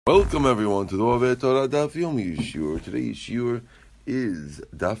Welcome everyone to the Ove Torah Daf Yomi Yishur. Today's Yishur is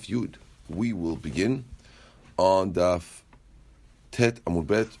Daf Yud. We will begin on Daf Tet Amud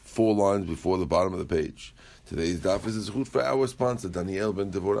Bet, 4 lines before the bottom of the page. Today's Daf is a zechut for our sponsor, Daniel Ben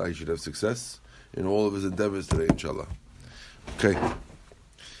Devorah. He should have success in all of his endeavors today, inshallah. Okay.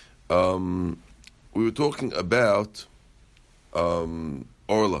 We were talking about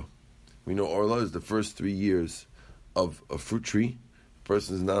Orla. We know Orla is the first 3 years of a fruit tree.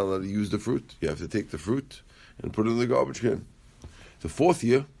 Person is not allowed to use the fruit. You have to take the fruit and put it in the garbage can. The 4th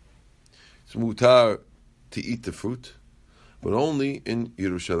year, it's mutar to eat the fruit, but only in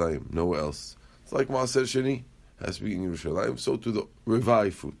Yerushalayim, nowhere else. It's like Maaser Sheni, has to be in Yerushalayim. So to the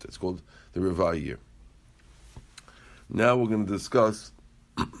Revai fruit. That's called the Revai year. Now we're going to discuss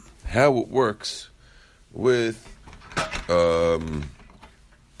how it works with Orla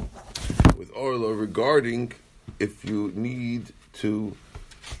regarding if you need to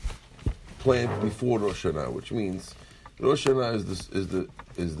plant before Rosh Hashanah, which means Rosh Hashanah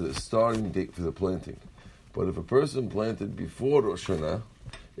is the starting date for the planting. But if a person planted before Rosh Hashanah,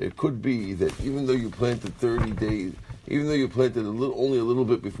 it could be that even though you planted 30 days, even though you planted only a little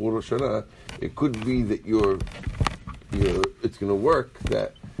bit before Rosh Hashanah, it could be that it's going to work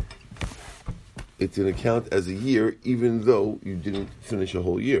that it's going to count as a year, even though you didn't finish a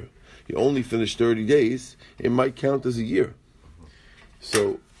whole year. You only finished 30 days, it might count as a year.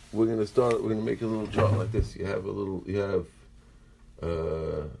 So we're going to make a little chart like this. Let's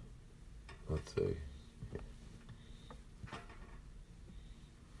say,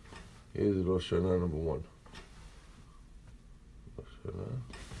 here's Rosh Hashanah number 1. Rosh Hashanah.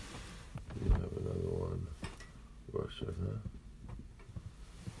 You have another one. Rosh Hashanah.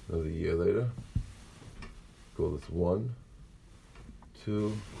 Another year later. Call this 1,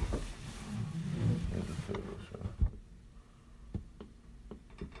 2, and the third Rosh Hashanah.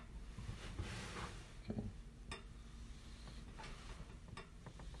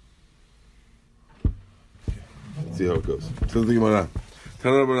 See how it goes. So the Gemara.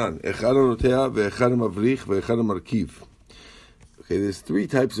 Okay, there's 3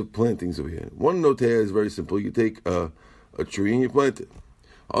 types of plantings over here. One notea is very simple. You take a tree and you plant it.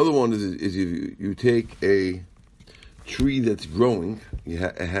 Other one is you take a tree that's growing. It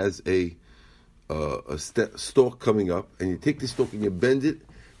has a stalk coming up, and you take the stalk and you bend it,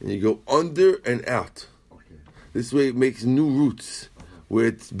 and you go under and out. Okay. This way it makes new roots. Where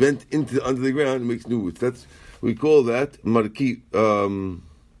it's bent under the ground, it makes new roots. We call that markiv.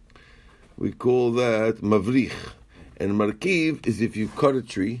 We call that mavrich. And markiv is if you cut a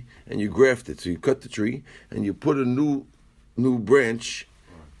tree and you graft it. So you cut the tree and you put a new branch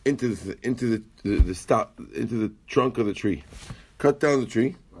into the trunk of the tree. Cut down the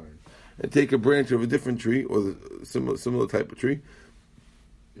tree and take a branch of a different tree or the similar type of tree,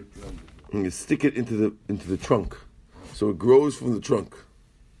 and you stick it into the trunk. So it grows from the trunk.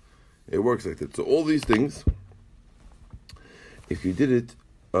 It works like that. So all these things, if you did it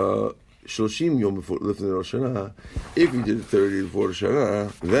 30 yom before Rosh Hashanah, if you did it 30 before Rosh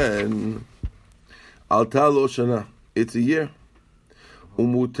Hashanah, then Alta Lo Shana, it's a year.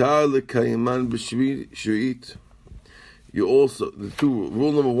 Umutar lekayman b'shvi'it. You also,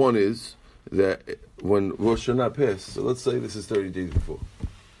 rule number 1 is that when Rosh Hashanah passes, so let's say this is 30 days before.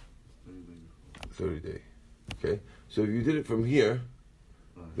 30 days. Okay? So if you did it from here,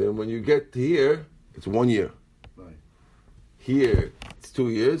 then when you get to here, it's 1 year. Here, it's 2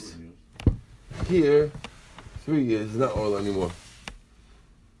 years. Here, 3 years. It's not Orla anymore.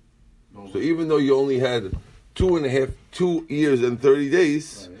 So even though you only had 2 years and 30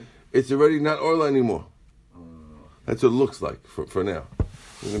 days, it's already not Orla anymore. That's what it looks like for now.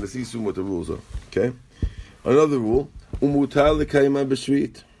 We're going to see soon what the rules are. Okay? Another rule, umutar lekayman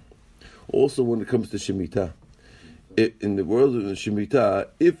b'shvi'it. Also when it comes to Shemitah. In the world of the Shemitah,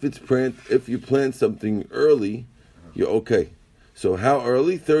 if you plant something early, you're okay. So how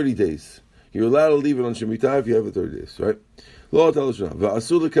early? 30 days. You're allowed to leave it on Shemitah if you have it 30 days, right?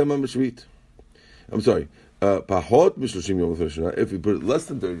 I'm sorry. If you put it less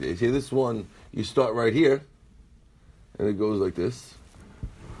than 30 days, here, this one, you start right here, and it goes like this,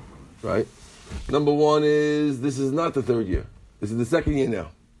 right? Number 1 is, this is not the 3rd year. This is the 2nd year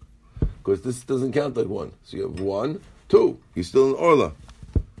now. Because this doesn't count like 1. So you have 1, 2. You're still in Orla.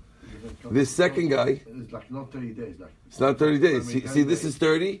 This second guy... It's like not 30 days. It's not 30 days. See, this is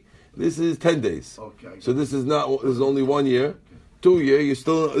 30. This is 10 days. Okay. So this is only 1 year. Okay. 2 year, you're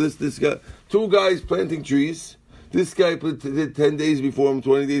still... This guy... 2 guys planting trees. This guy did 10 days before him,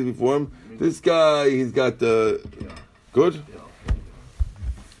 20 days before him. This guy, he's got... Good? Yeah.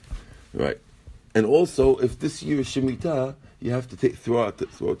 Right. And also, if this year is Shemitah, you have to throw out the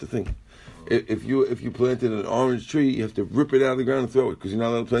thing. If you planted an orange tree, you have to rip it out of the ground and throw it because you're not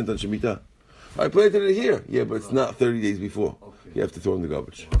allowed to plant on Shemitah. I planted it here, yeah, but it's not 30 days before. Okay. You have to throw it in the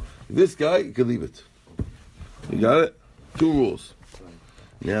garbage. This guy, you can leave it. You got it? 2 rules.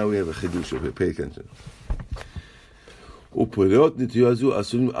 Now we have a chidush over here. Pay attention.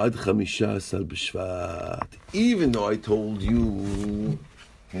 Even though I told you,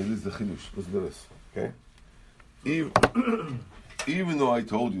 okay, this is the chidush. Listen to this, okay? Even though I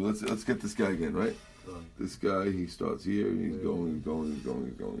told you, let's get this guy again, right? This guy, he starts here, and he's going.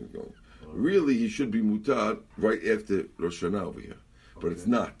 Really, he should be mutar right after Rosh Hashanah over here, but it's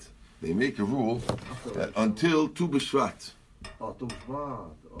not. They make a rule that until Tu B'Shvat. Oh, Tu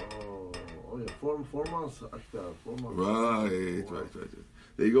B'Shvat. Oh, yeah. 4 months. Actually, 4 months. Right.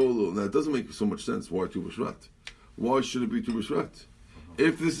 They go a little. Now, it doesn't make so much sense. Why Tu B'Shvat? Why should it be Tu B'Shvat?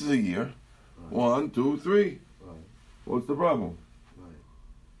 If this is a year, 1, 2, 3. What's the problem?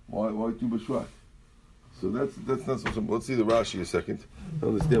 Why Tu B'Shvat? So that's not so simple. Let's see the Rashi a second.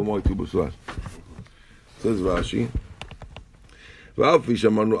 Understand why Tu B'Shvat. Says Rashi.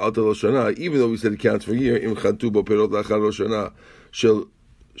 Even though we said it counts for a year, im chantu bo perot lachar Rosh Hashanah shel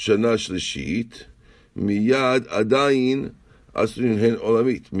shana shlishit miyad adayin asurin hen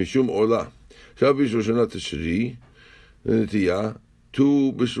olamit mishum orla. Shav bish Rosh Hashanah tishri l'netiyah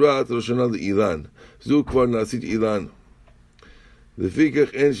tu b'shvat Rosh Hashanah le'ilan zu kvar nasit ilan.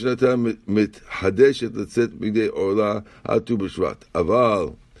 לפיכך אין שנתה מתחדשת לצאת בידי עורלה עד ט"ו בשבט. אבל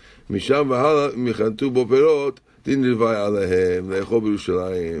משם והלאה אם יכנתו בו פירות דין לוואי עליהם לאכול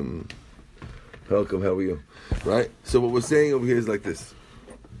בירושלים. Welcome, how are you? Right? So what we're saying over here is like this.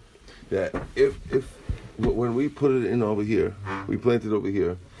 That if when we put it in over here, we plant it over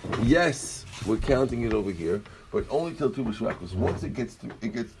here, yes, we're counting it over here, but only till Tu B'Shvat. Because once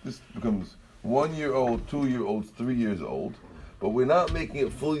this becomes 1 year old, 2 year old, 3 years old, but we're not making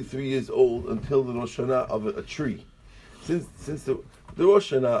it fully 3 years old until the Rosh Hashanah of a tree. Since the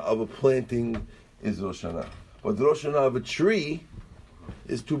Rosh Hashanah of a planting is Rosh Hashanah. But the Rosh Hashanah of a tree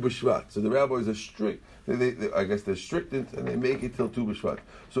is Tu B'Shvat. So the rabbis are strict. I guess they're strict and they make it till Tu B'Shvat.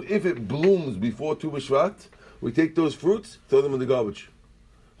 So if it blooms before Tu B'Shvat, we take those fruits, throw them in the garbage.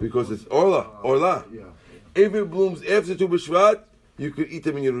 Because it's Orla. Yeah. If it blooms after Tu B'Shvat, you could eat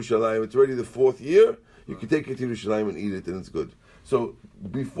them in Yerushalayim. It's already the 4th year. You can take it to Yerushalayim and eat it, and it's good. So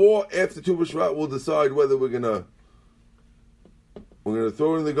after Tu B'Shvat, we'll decide whether we're gonna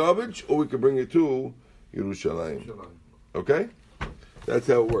throw it in the garbage or we can bring it to Yerushalayim. Okay, that's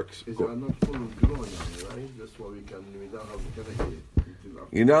how it works. Is there not full of growing, right? That's why we don't have to eat.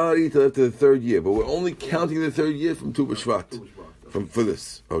 You're not allowed to eat till after the 3rd year, but we're only counting the 3rd year from Tu B'Shvat. For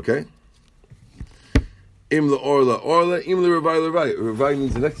this, okay? Im Orla, Im Revai. Revai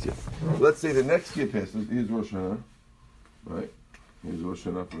means the next year. Let's say the next year passes. Here's Rosh Hashanah, right? Here's Rosh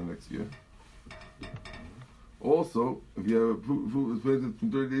Hashanah for the next year. Also, if you have a fruit that's planted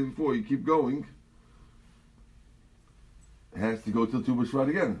from 30 days before, you keep going. It has to go till Tu B'Shvat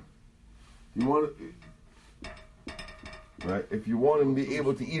again. You want it, right? If you want to be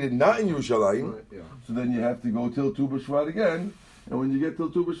able to eat it not in Yerushalayim, right, yeah. So then you have to go till Tu B'Shvat again. And when you get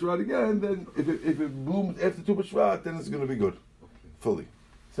till Tu B'Shvat again, then if it blooms after Tu B'Shvat, then it's going to be good, fully.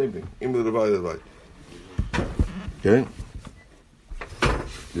 Same thing. Okay.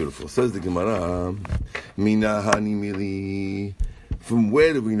 Beautiful. Says the Gemara, Mina Hani Mili. From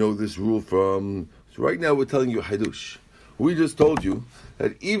where do we know this rule from? So right now we're telling you a Hadush. We just told you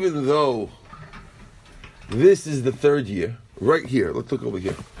that even though this is the 3rd year, right here, let's look over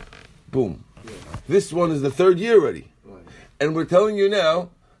here. Boom. This one is the 3rd year already. And we're telling you now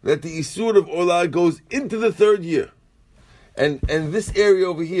that the Isur of Orla goes into the 3rd year. And this area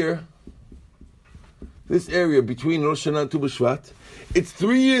over here, this area between Rosh Hashanah and Tu B'Shvat, it's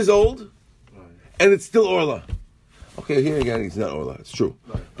 3 years old, and it's still Orla. Okay, here again, it's not Orla, it's true.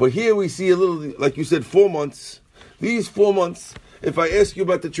 Right. But here we see a little, like you said, 4 months. These 4 months, if I ask you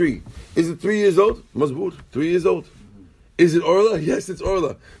about the tree, is it 3 years old? Mazbut, 3 years old. Is it Orla? Yes, it's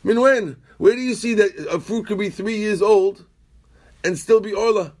Orla. Min when? Where do you see that a fruit could be 3 years old and still be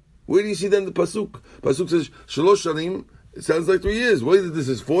Orla? Where do you see that in the Pasuk? Pasuk says, Shalosh Shanim, it sounds like 3 years. Wait, this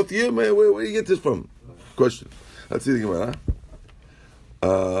is 4th year? Man, where do you get this from? Question. Let's see the Gemara.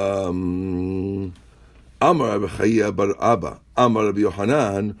 Amar Rabbi Chaya bar Abba, Amar Rabbi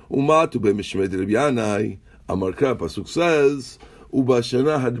Yohanan, Umatu be'mishmed Rabbi Yanai, Amar Kra, Pasuk says,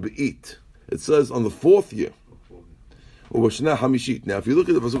 Ubashana had be'it. It says on the 4th year. Ubashana hamishit. Now, if you look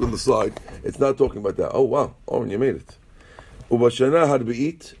at the Pasuk on the slide, it's not talking about that. Oh, wow. Oh, you made it. Ubashana had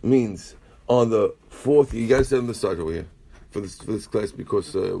be'it means on the 4th year. You guys stand on the side over here for this class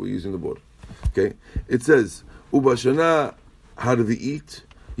because we're using the board. Okay? It says, Ubashana how do we eat?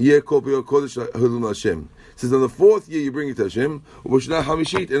 It says on the fourth year you bring it to Hashem, and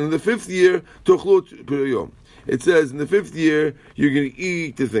in the fifth year, it says in the fifth year you're going to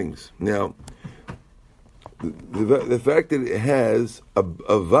eat the things. Now, the fact that it has a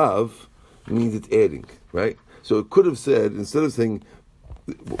vav means it's adding, right? So it could have said, instead of saying,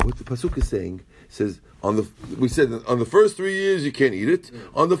 what the pasuk is saying, says we said on the first 3 years you can't eat it.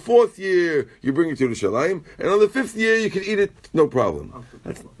 On the fourth year you bring it to Yerushalayim, and on the fifth year you can eat it, no problem.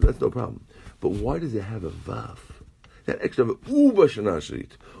 That's no problem. But why does it have a vav? That extra vav,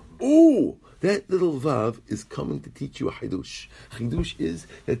 that little vav is coming to teach you a chidush. Chidush is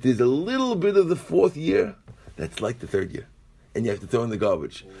that there's a little bit of the fourth year that's like the third year, and you have to throw in the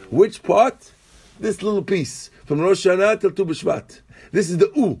garbage. Which part? This little piece from Rosh Hashanah till Tu B'Shvat. This is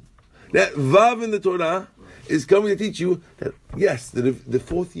the u. That vav in the Torah is coming to teach you that yes, the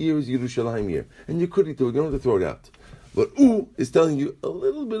fourth year is Yerushalayim year, and you couldn't do it. You don't have to throw it out. But u is telling you a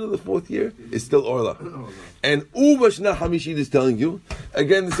little bit of the fourth year is still orla, and u b'shna hamishit is telling you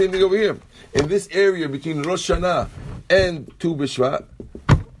again the same thing over here in this area between Rosh Hashanah and Tu B'Shvat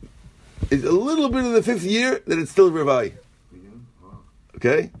is a little bit of the fifth year that it's still revai.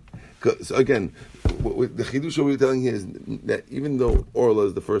 Okay, so again, what the chidush we're telling here is that even though orla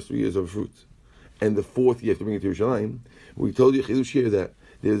is the first 3 years of fruit, and the fourth year you have to bring it to Yerushalayim, we told you chidush here that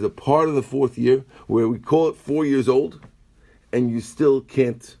there's a part of the fourth year where we call it 4 years old, and you still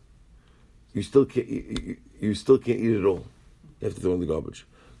can't eat it all. You have to throw in the garbage.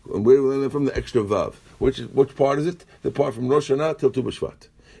 And where do we learn that from? The extra vav. Which part is it? The part from Rosh Hashanah till Tu B'Shvat.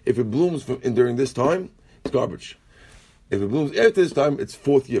 If it blooms during this time, it's garbage. If it blooms after this time, it's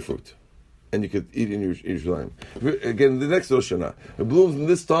fourth year fruit, and you could eat it in Yerushalayim. Again, the next Rosh Hashanah, if it blooms in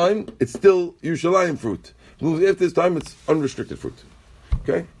this time, it's still Yerushalayim fruit. If it blooms after this time, it's unrestricted fruit.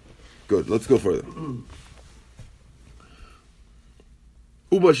 Okay? Good. Let's go further.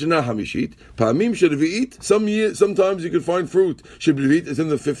 Ubashana hamishit. Pa'amim shevit. Sometimes you can find fruit. Shevit is in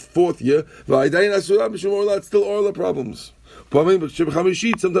the fourth year. V'aydayin asura b'shum orla. It's still orla problems. Pa'amim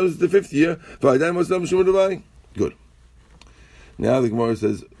shevhamishit. Sometimes it's the fifth year. V'aydayin asura b'shum orla. Good. Now the Gemara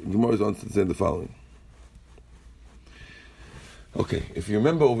wants to say the following. Okay, if you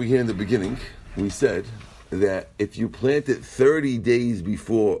remember over here in the beginning, we said that if you plant it 30 days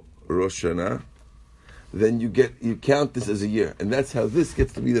before Rosh Hashanah, then you count this as a year, and that's how this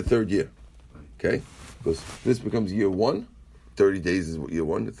gets to be the third year. Okay, because this becomes year 1. 30 days is year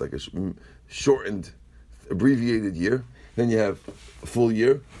 1. It's like a shortened, abbreviated year. Then you have a full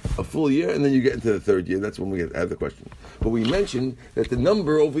year, and then you get into the third year. That's when we have the question. But we mentioned that the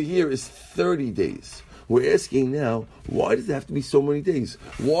number over here is 30 days. We're asking now, why does it have to be so many days?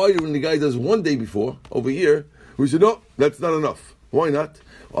 Why, when the guy does 1 day before, over here, we said, no, that's not enough. Why not?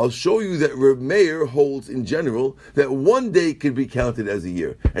 I'll show you that Reb Meir holds in general that 1 day could be counted as a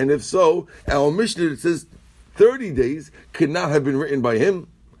year. And if so, our Mishnah that says 30 days could not have been written by him,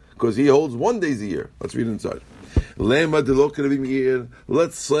 because he holds 1 day a year. Let's read inside. Let's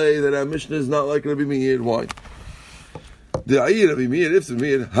say that our Mishnah is not like Rabbi Meir. Why? The Ayir Rabbi Meir, if Rabbi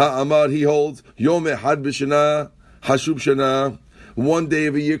Meir, Ha'amar, he holds Yom Echad b'Shana, Hashub Shana. 1 day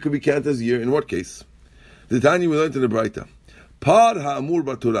of a year could be counted as a year. In what case? The Tanya we learned in the Braita. Par Ha'amur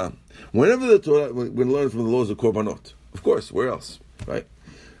B'Torah. Whenever the Torah, we learn from the laws of Korbanot. Of course, where else? Right?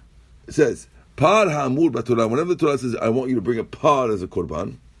 It says, Par Ha'amur B'Torah. Whenever the Torah says, I want you to bring a par as a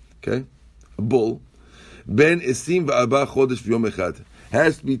Korban, okay? A bull. Ben Esim V'Arba Chodesh V'Yom Echad.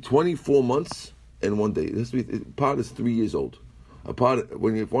 Has to be 24 months and 1 day. It has to be, part is 3 years old. A part,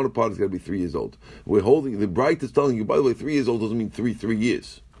 when you want a part, it's got to be 3 years old. We're holding, the Bright is telling you, by the way, 3 years old doesn't mean 3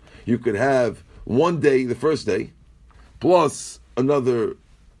 years. You could have 1 day, the first day, plus another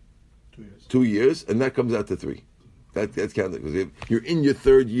 2 years, and that comes out to 3. That's counted, because you're in your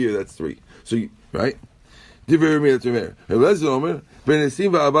third year, that's 3. So, right? He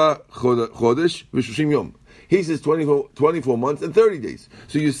says 24 months and 30 days.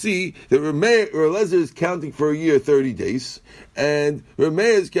 So you see that Eliezer is counting for a year 30 days, and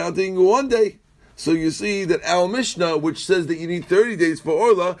Rameir is counting 1 day. So you see that our Mishnah, which says that you need 30 days for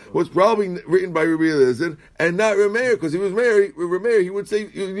Orla, was probably written by Rabbi Eliezer and not Rameir, because he was married. Rameir, he would say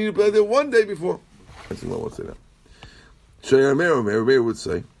you need to play there 1 day before. That's what I want to say now. Rameir would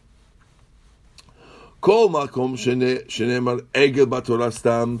say, Kol makom shenemar egel batorah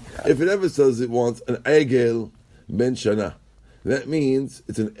stam. If it ever says it wants an egel ben shana, that means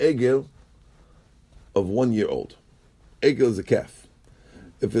it's an egel of 1 year old. Egel is a calf.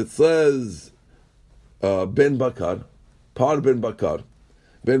 If it says ben bakar, par ben bakar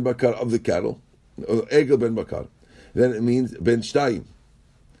of the cattle, egel ben bakar, then it means ben shtayim.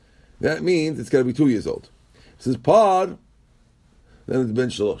 That means it's got to be 2 years old. It says par then it's ben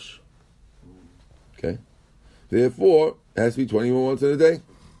shalosh. Okay? Therefore, it has to be 21 once in a day.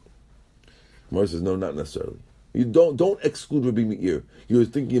 Gemara says, no, not necessarily. You don't exclude Rabbi Meir. You're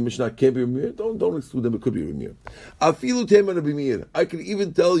thinking a Mishnah can't be Rabbi Meir. Don't exclude them. It could be Rabbi Meir. Afilu tema Rabbi Meir. I can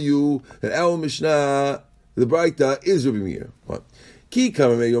even tell you that our Mishnah, the Braita, is Rabbi Meir. What? Ki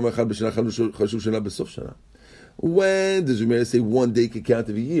kamei yom echad b'shana chashuv shana b'sof shana. When does Rabbi Meir say one day can count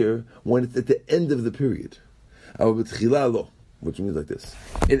of a year? When it's at the end of the period. Which means like this.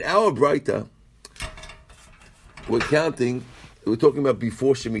 In our Braita, we're talking about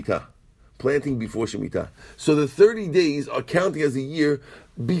before Shemitah. Planting before Shemitah. So the 30 days are counting as a year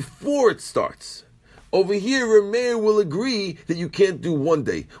before it starts. Over here, Rameir will agree that you can't do one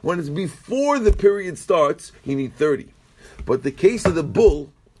day. When it's before the period starts, you need 30. But the case of the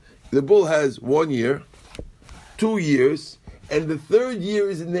bull has 1 year, 2 years, and the third year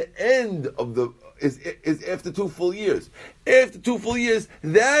is in the end of is after 2 full years. After 2 full years,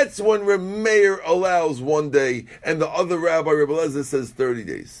 that's when Rameir allows 1 day, and the other rabbi, Rebbe Eliezer, says 30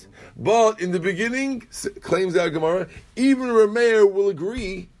 days. But in the beginning, claims our Gemara, even Rameir will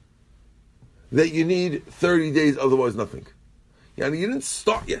agree that you need 30 days, otherwise nothing. Yani you didn't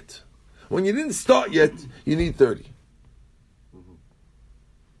start yet. When you didn't start yet, you need 30.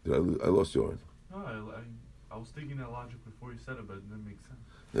 I lost your word. No, I was thinking that logic before you said it, but it didn't make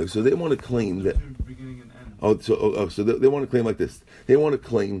sense. So they want to claim that... Beginning and end. So they want to claim like this. They want to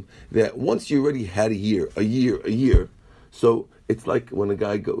claim that once you already had a year, so it's like when a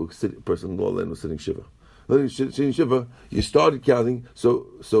guy person in law land was sitting Shiva. Sitting Shiva, you started counting, so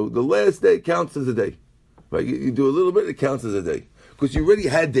the last day counts as a day. Right? You do a little bit, it counts as a day. Because you already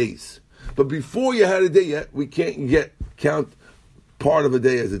had days. But before you had a day yet, we can't count part of a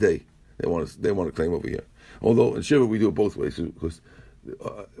day as a day. They want to claim over here. Although in Shiva we do it both ways, because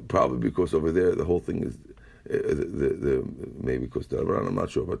probably because over there the whole thing is maybe because they're around, I'm not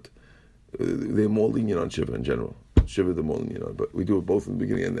sure, but they're more lenient on Shiva in general. Shiva they're more lenient on, but we do it both in the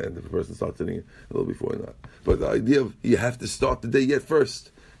beginning and the end. If a person starts sitting a little before that, but the idea of you have to start the day yet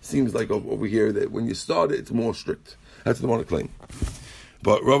first seems like over here that when you start it, it's more strict. That's what they want to claim.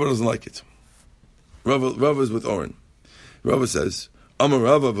 But Rava doesn't like it. Rava is with Oren. Rava says, Amar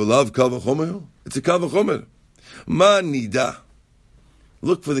Rava v'lav kal v'chomer. It's a kal v'chomer. Ma nida.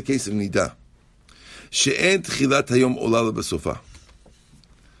 Look for the case of nida. She'en tchilat hayom ola besofa.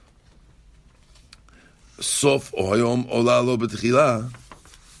 Sof o hayom ola lo betchila.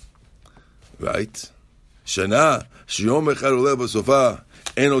 Right? Shana sheyom echad ola besofa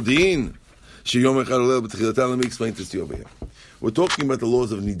en odin sheyom echad ola betchilata. Let me explain this to you over here. We're talking about the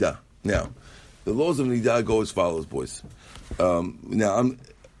laws of nida. Now, the laws of nida go as follows, boys. Now,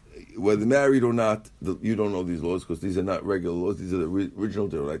 whether married or not, you don't know these laws because these are not regular laws. These are the original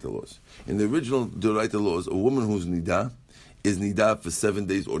Deoraita laws. In the original Deoraita laws, a woman who's nida is nida for 7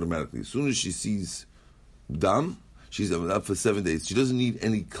 days automatically. As soon as she sees dam, she's nida for 7 days. She doesn't need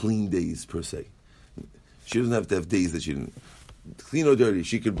any clean days per se. She doesn't have to have days that she didn't. Clean or dirty,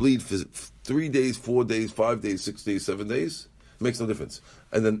 she could bleed for 3 days, 4 days, 5 days, 6 days, 7 days. Makes no difference.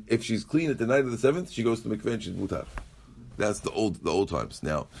 And then if she's clean at the night of the 7th, she goes to mikveh and she's mutar. That's the old times.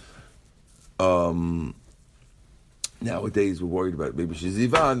 Now, nowadays we're worried about maybe she's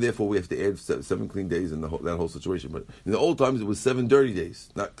Ivan, therefore we have to add 7 clean days in that whole situation. But in the old times it was 7 dirty days,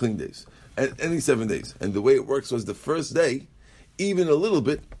 not clean days. And any 7 days. And the way it works was the first day, even a little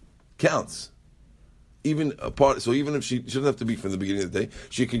bit counts. Even a part. So even if she doesn't have to be from the beginning of the day,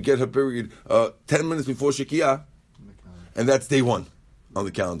 she could get her period 10 minutes before Shekiyah, and that's day 1 on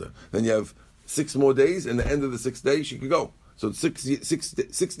the calendar. Then you have 6 more days, and the end of the 6th day she could go. So 6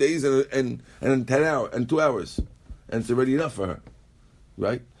 days and 10 hours and 2 hours, and it's already enough for her,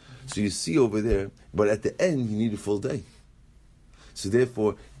 right? So you see over there, but at the end you need a full day. So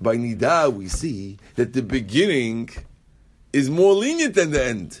therefore, by nida we see that the beginning is more lenient than the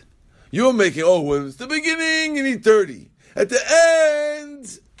end. You're making when it's the beginning you need 30. At the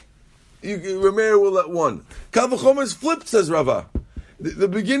end, Rameir will let 1. Kal v'chomer is flipped, says Rava. The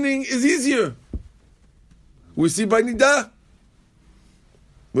beginning is easier. We see by nida.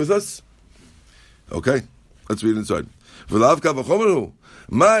 With us? Okay, let's read inside. V'lav kal v'chomer hu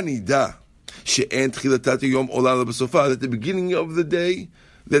ma nida she'en tchilatat yom ola besofa. That the beginning of the day,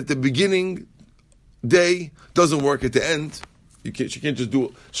 that the beginning day doesn't work at the end. She can't just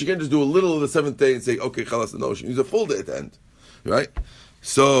do a little of the 7th day and say, okay, chalas. No, she needs a full day at the end, right?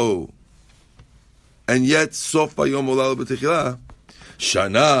 So, and yet sof bayom ola b'techila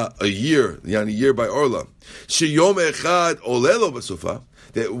shana, a year, yani year by orla sheyom echad olelo b'sofa,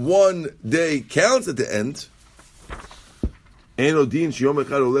 that 1 day counts at the end. And odin sheyom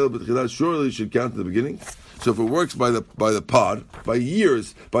echad olelo b'techila, surely should count at the beginning. So if it works by the pod, by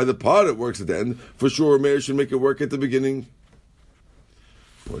years, by the pod it works at the end, for sure a mayor should make it work at the beginning.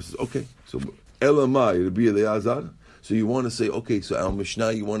 Says, okay, so Elamai, Rabbi Elazar. So you want to say, okay, so our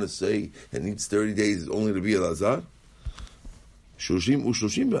Mishnah, you want to say it needs 30 days only to be Elazar? Shoshim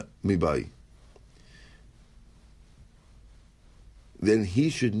u'shoshim mibai. Then he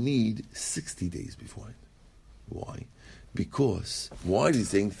should need 60 days beforehand. Why? Because, why is he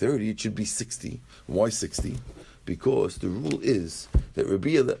saying 30? It should be 60. Why 60? Because the rule is that Rabbi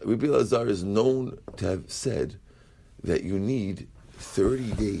Elazar is known to have said that you need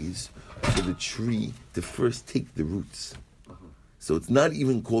 30 days for the tree to first take the roots. So it's not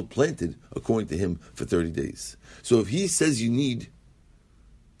even called planted, according to him, for 30 days. So if he says you need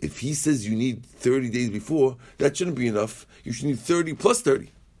 30 days before, that shouldn't be enough. You should need 30 plus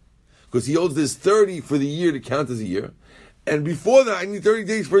 30. Because he holds this 30 for the year to count as a year. And before that, I need 30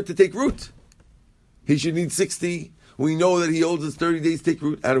 days for it to take root. He should need 60. We know that he holds his 30 days to take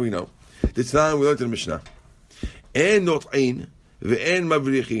root. How do we know? This time we learned in the Mishnah. En not'in, ve'en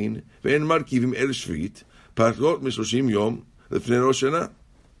mavrichin, ve'en markivim el shvit, parot mishoshim yom, lefnei Rosh Hashanah.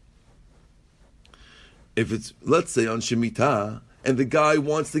 If it's, let's say, on Shemitah, and the guy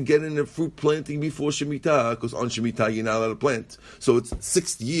wants to get in a fruit planting before Shemitah, because on Shemitah you're not allowed to plant. So it's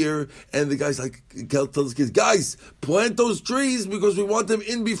 6th year, and the guy's like, tells his kids, guys, plant those trees because we want them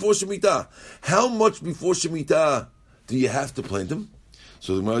in before Shemitah. How much before Shemitah do you have to plant them?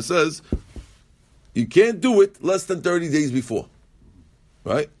 So the Gemara says, you can't do it less than 30 days before.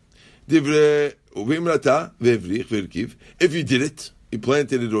 Right? If you did it, you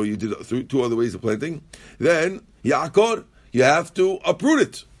planted it, or you did it 2 other ways of planting, then, Yaakor, you have to uproot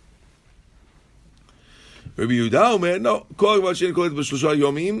it. Rabbi Yehuda, man, no.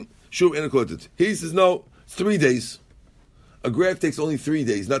 He says, no, it's 3 days. A graft takes only 3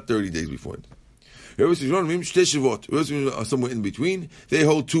 days, not 30 days before it. Somewhere in between, they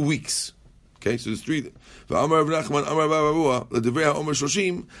hold 2 weeks. Okay, so there's 3.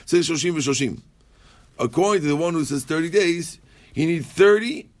 According to the one who says 30 days, you need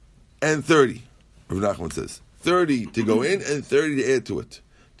 30 and 30. Rav Nachman says 30 to go in and 30 to add to it,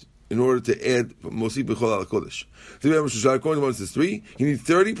 in order to add Mosif B'chol Al Kodesh. According to the one who says 3, you need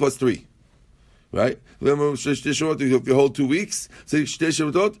 30 plus 3. Right? If you hold 2 weeks, say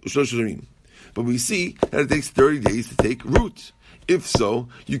but we see that it takes 30 days to take root. If so,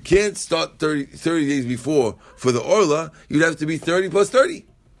 you can't start 30 days before for the Orla. You'd have to be 30 plus 30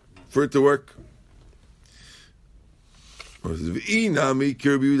 for it to work.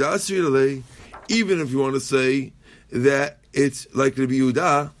 Even if you want to say that it's like Rabbi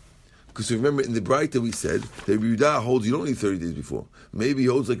Yehuda, because remember in the Braita we said that Rabbi Yehuda holds you don't need 30 days before. Maybe he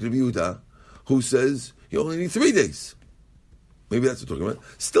holds like Rabbi Yehuda, who says you only need 3 days. Maybe that's what we're talking about.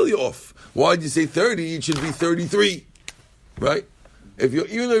 Still you're off. Why did you say 30? It should be 33. Right? If you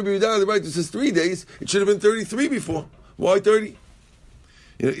even though Rabbi Yehuda the Braita says 3 days, it should have been 33 before. Why 30?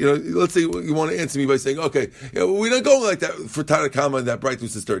 You know, let's say you want to answer me by saying, okay, we're not going like that for Tarakama and that Braita who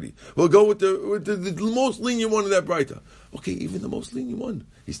says 30. We'll go with the most lenient one in that Braita. Okay, even the most lenient one,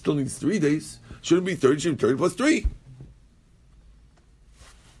 he still needs 3 days. Shouldn't be 30, should be 30 plus 3.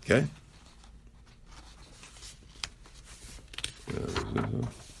 Okay?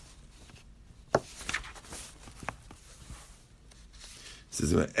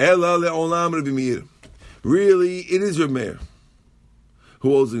 Says, Ela le'olam Rabbi Meir. Really, it is Rabbi Meir who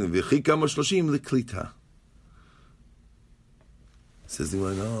holds in v'chika mashloshim leklita. Says the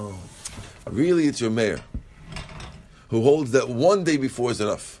one, no, really it's your mayor who holds that 1 day before is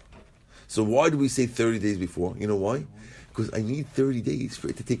enough. So why do we say 30 days before? You know why? Because I need 30 days for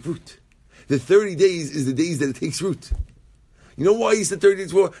it to take root. The 30 days is the days that it takes root. You know why he said 30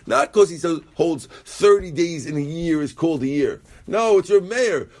 days before? Not because he holds 30 days in a year is called a year. No, it's your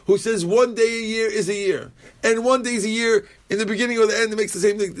mayor who says 1 day a year is a year. And 1 day is a year in the beginning or the end. It makes the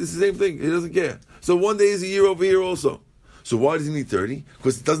same thing. It's the same thing. He doesn't care. So 1 day is a year over here also. So why does he need 30?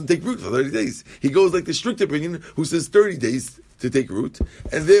 Because it doesn't take root for 30 days. He goes like the strict opinion who says 30 days to take root.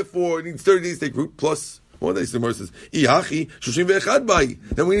 And therefore it needs 30 days to take root plus 1 day. So the Gemara says, Ihachi, Shoshim ve'echad bai.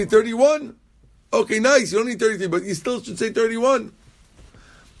 Then we need 31. Okay, nice. You don't need 33, but you still should say 31.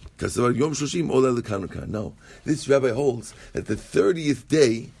 No, this rabbi holds that the 30th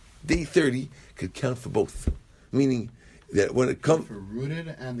day, day 30, could count for both. Meaning that when it comes... For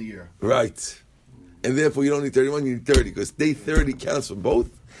rooted and the year. Right. And therefore you don't need 31, you need 30, because day 30 counts for both.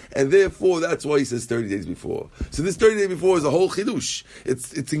 And therefore that's why he says 30 days before. So this 30 days before is a whole chidush.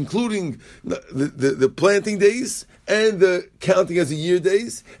 It's including the planting days and the counting as a year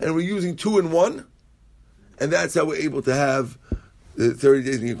days, and we're using 2 and 1. And that's how we're able to have the 30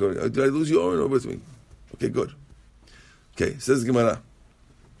 days. Did I lose you or with me? Okay, good. Okay, says Gemara.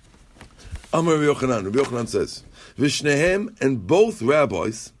 Amar Rabbi Yochanan. Rabbi Yochanan says, Vishnehem, and both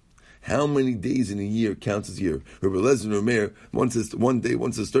rabbis, how many days in a year counts as a year? Rabbi Eliezer and Rabbi Meir, one says 1 day,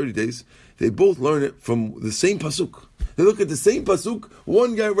 one says 30 days. They both learn it from the same pasuk. They look at the same pasuk.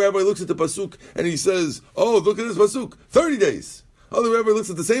 One guy, rabbi, looks at the pasuk and he says, "Oh, look at this pasuk, 30 days." Other rabbi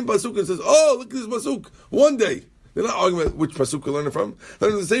looks at the same pasuk and says, "Oh, look at this pasuk, 1 day." They're not arguing about which pasuk you learn it from. They're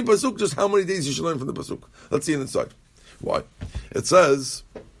learning the same pasuk, just how many days you should learn from the pasuk. Let's see inside. Why? It says,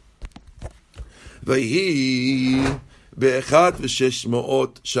 "Vayhi be'echat v'shesh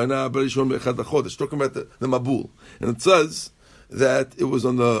mo'ot shana b'rishon be'echat hachodesh." Talking about the Mabul, and it says that it was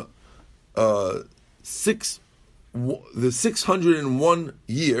on the 601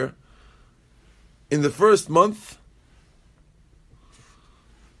 year in the first month.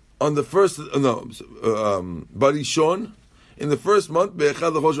 On the first, Barishon, in the first month,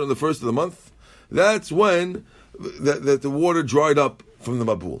 be'echad hachodesh, on the first of the month. That's when that the water dried up from the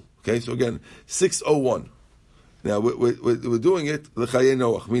Mabul. Okay, so again, 601. Now we're doing it l'chayei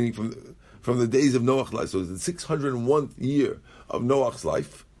Noach, meaning from the days of Noach's life. So it's the 601th year of Noach's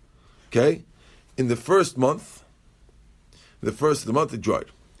life. Okay, in the first month, it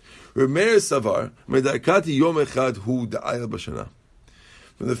dried. Remeir Savar medarkati yom echad hu da'ayel b'shana.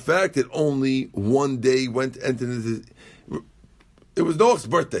 From the fact that only 1 day entered into it was Noach's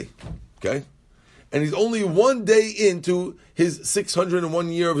birthday. Okay, and he's only 1 day into his 601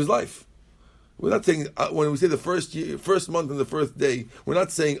 year of his life. We're not saying when we say the first month and the first day, we're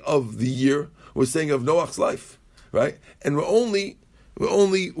not saying of the year. We're saying of Noach's life, right? And we're only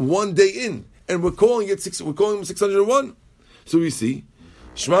 1 day in, and we're calling him 601. So we see,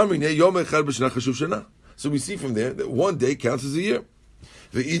 so we see from there that 1 day counts as a year.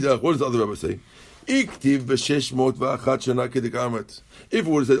 What does the other rabbi say? If it would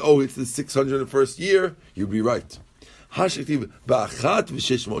have said, oh, it's the 601st year, you'd be right. It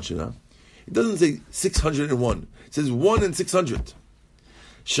doesn't say 601. It says 1 and 600.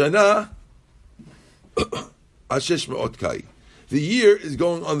 Shana ashesh me'ot kai. The year is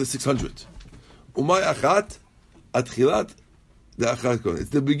going on the 600. Umay achat atchilat the achat kon.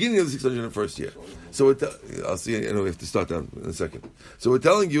 It's the beginning of the 601st year. So I'll see. I know we have to start down in a second. So we're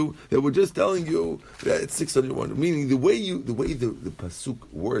telling you that we're just telling you that it's 601. Meaning the way the pasuk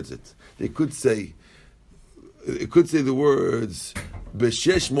words it, it could say the words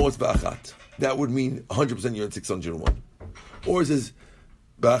b'shesh mot v'achat. That would mean 100% you're in 601. Or it says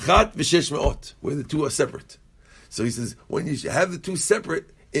b'achat v'shesh me'ot, where the two are separate. So he says when you have the two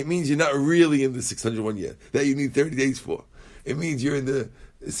separate, it means you're not really in the 601 year that you need 30 days for. It means you're in the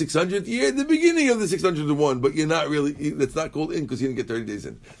 600th year, at the beginning of the 601, but you're not really. That's not called in because you didn't get 30 days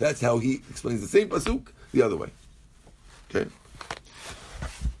in. That's how he explains the same pasuk the other way. Okay.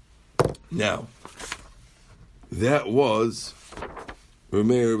 Now, that was Rabbi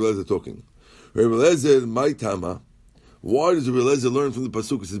Meir and Rabbi Eliezer talking. Rabbi Eliezer, my tama. Why does Rabbi Eliezer learn from the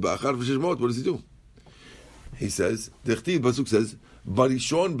pasuk? It says ba'achar v'shesh mot. What does he do? He says the pasuk says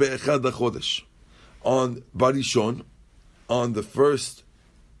barishon be'echad hachodesh. On barishon, on the first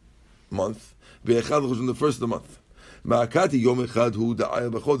month, be'echad hachodesh, on the first of the month. Ma'akati yom echad hu da'ayel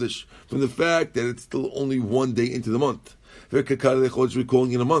b'chodesh. From the fact that it's still only 1 day into the month. Ve'kakar lechodesh, we're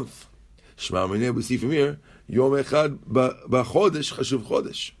calling it a month. Shema mineh, we see from here, yom echad b'chodesh chashuv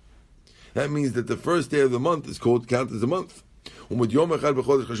chodesh. That means that the first day of the month is counted as a month. If 1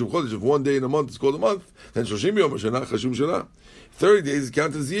 day in a month is called a month, then 30 days is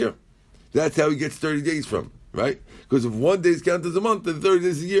counted as a year. That's how he gets 30 days from, right? Because if 1 day is counted as a month, then 30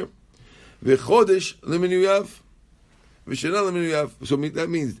 days is a year. So that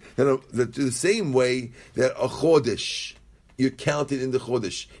means that the same way that a chodesh, you're counted in the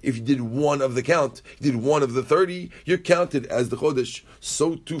chodesh. If you did one of the count, you did one of the 30, you're counted as the chodesh.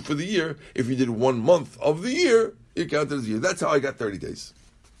 So too for the year, if you did 1 month of the year, you're counted as a year. That's how I got 30 days.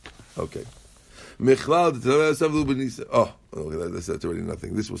 Okay. That's already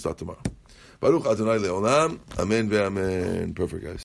nothing. This will start tomorrow. Baruch Adonai Le'olam. Amen ve'amen. Perfect, guys.